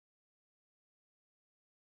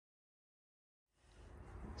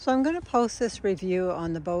So I'm going to post this review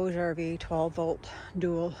on the Bougerv 12 volt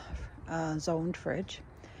dual zoned fridge.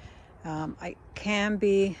 It can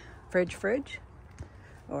be fridge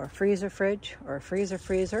or freezer or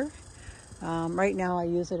freezer. Right now I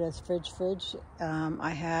use it as fridge. I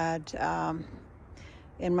had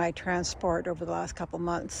in my transport over the last couple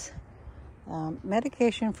months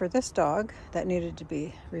medication for this dog that needed to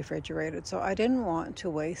be refrigerated, so I didn't want to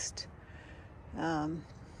waste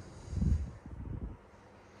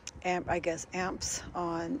amps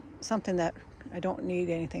on something that I don't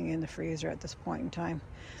need anything in the freezer at this point in time.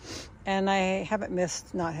 And I haven't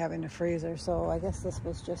missed not having a freezer, so I guess this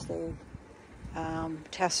was just a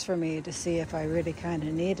test for me to see if I really kind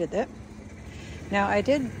of needed it. Now I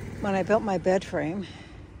did, when I built my bed frame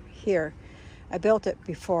here, I built it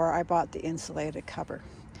before I bought the insulated cover.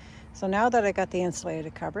 So now that I got the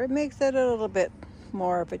insulated cover, it makes it a little bit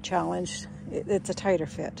more of a challenge. It's a tighter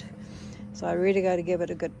fit. So I really got to give it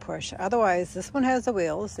a good push. Otherwise, this one has the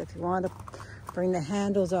wheels. If you want to bring the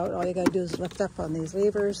handles out, all you got to do is lift up on these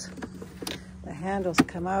levers. The handles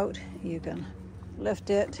come out. You can lift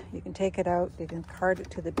it. You can take it out. You can cart it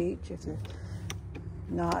to the beach if you're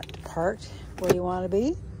not parked where you want to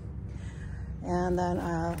be. And then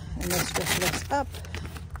and this just lifts up.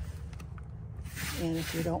 And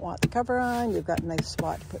if you don't want the cover on, you've got a nice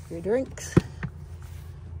spot to put your drinks.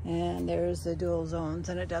 And there's the dual zones,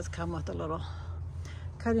 and it does come with a little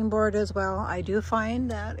cutting board as well. I do find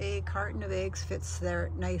that a carton of eggs fits there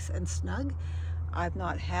nice and snug. I've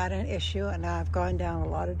not had an issue, and I've gone down a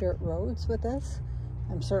lot of dirt roads with this.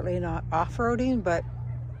 I'm certainly not off-roading, but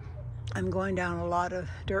I'm going down a lot of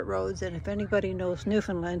dirt roads, and if anybody knows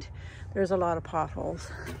Newfoundland, there's a lot of potholes.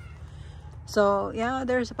 So yeah,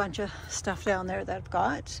 there's a bunch of stuff down there that I've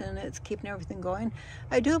got, and it's keeping everything going.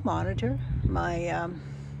 I do monitor my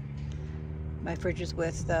my fridges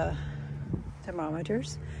with the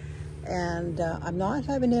thermometers, and I'm not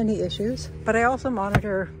having any issues, but I also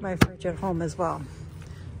monitor my fridge at home as well,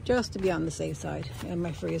 just to be on the safe side, and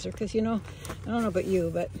my freezer, because you know, I don't know about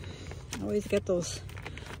you, but I always get those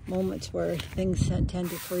moments where things tend to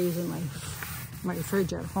freeze in my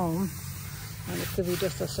fridge at home, and it could be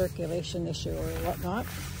just a circulation issue or whatnot.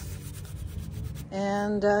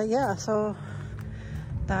 And yeah, so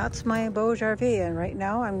that's my Bougerv, and right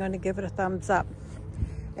now I'm going to give it a thumbs up.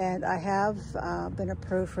 And I have been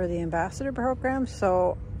approved for the ambassador program,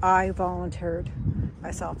 so I volunteered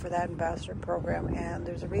myself for that ambassador program, and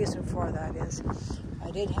there's a reason for that. Is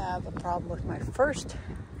I did have a problem with my first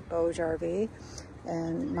Bougerv,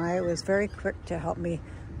 and Maya was very quick to help me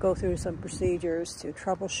go through some procedures to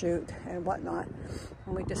troubleshoot and whatnot,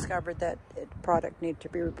 and we discovered that the product needed to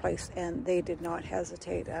be replaced, and they did not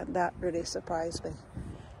hesitate, and that really surprised me.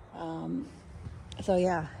 So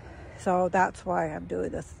yeah, so that's why I'm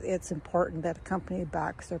doing this. It's important that a company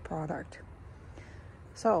backs their product.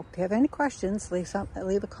 So if you have any questions, leave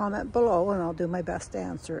a comment below, and I'll do my best to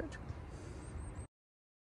answer it.